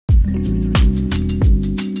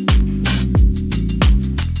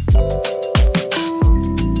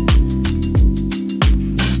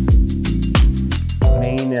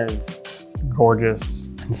Maine is gorgeous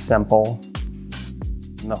and simple.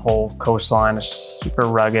 And the whole coastline is just super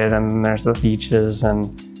rugged, and there's the beaches,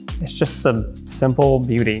 and it's just the simple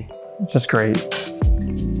beauty. It's just great.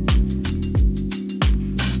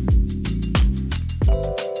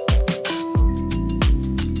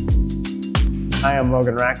 I am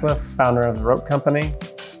Logan Ratcliffe, founder of the rope company.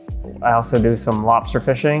 I also do some lobster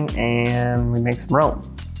fishing, and we make some rope.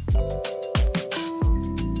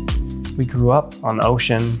 We grew up on the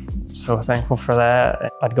ocean, so thankful for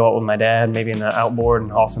that. I'd go out with my dad, maybe in the outboard,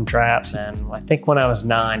 and haul some traps. And I think when I was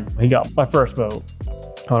 9, we got my first boat.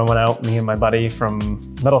 When I went out, me and my buddy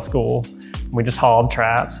from middle school, we just hauled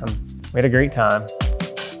traps, and we had a great time.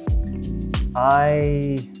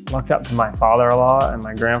 I looked up to my father a lot and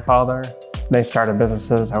my grandfather. They started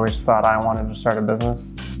businesses. I always thought I wanted to start a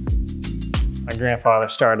business. My grandfather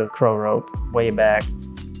started Crow Rope way back.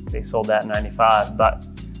 They sold that in '95, but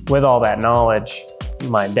with all that knowledge,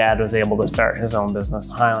 my dad was able to start his own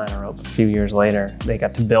business, Highliner Rope, a few years later. They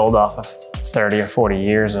got to build off of 30 or 40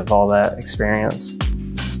 years of all that experience.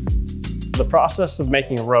 The process of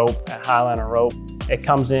making a rope at Highliner Rope, it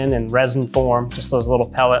comes in resin form, just those little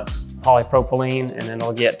pellets, polypropylene, and then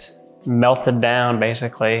it'll get melted down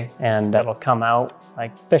basically, and it'll come out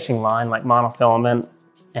like fishing line, like monofilament,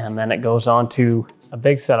 and then it goes on to a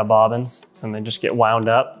big set of bobbins, and they just get wound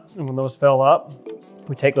up. And when those fill up,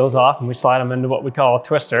 we take those off and we slide them into what we call a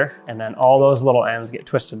twister, and then all those little ends get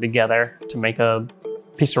twisted together to make a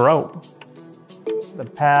piece of rope. The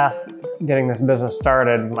path getting this business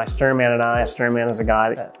started, my sternman and I, a sternman is a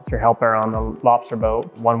guy that's your helper on the lobster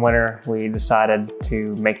boat. One winter, we decided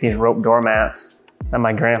to make these rope doormats that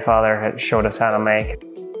my grandfather had showed us how to make.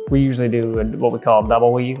 We usually do what we call a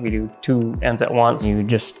double weave. We do 2 ends at once. You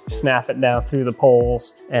just snap it down through the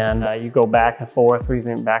poles, and you go back and forth,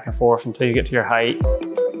 weaving back and forth until you get to your height.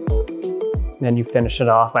 Then you finish it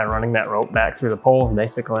off by running that rope back through the poles,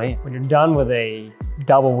 basically. When you're done with a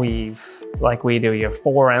double weave, like we do, you have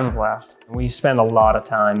 4 ends left. We spend a lot of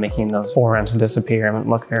time making those 4 ends disappear and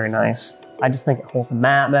look very nice. I just think it holds the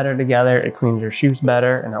mat better together, it cleans your shoes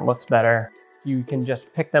better, and it looks better. You can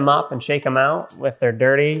just pick them up and shake them out if they're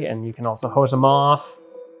dirty, and you can also hose them off.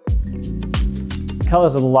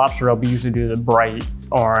 Colors of the lobster rope, we usually do the bright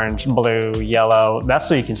orange, blue, yellow. That's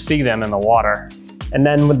so you can see them in the water. And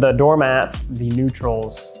then with the doormats, the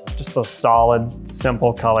neutrals, just those solid,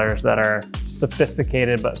 simple colors that are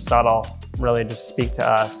sophisticated but subtle, really just speak to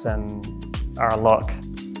us and our look.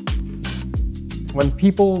 When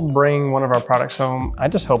people bring one of our products home, I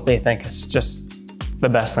just hope they think it's just the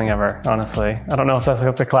best thing ever, honestly. I don't know if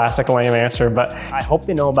that's the classic lame answer, but I hope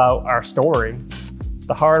they know about our story.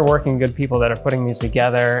 The hardworking, good people that are putting these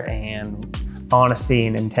together, and honesty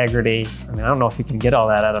and integrity. I mean, I don't know if you can get all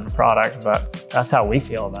that out of a product, but that's how we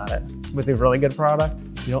feel about it. With a really good product,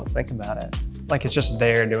 you don't think about it. Like it's just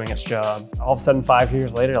there doing its job. All of a sudden, 5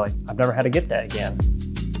 years later, like I've never had to get that again.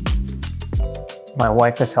 My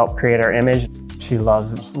wife has helped create our image. She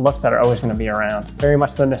loves looks that are always gonna be around. Very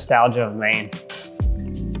much the nostalgia of Maine.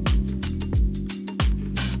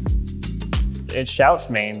 It shouts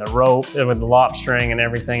Maine, the rope with the lobstering and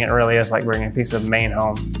everything. It really is like bringing a piece of Maine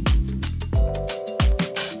home.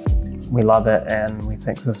 We love it, and we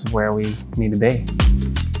think this is where we need to be.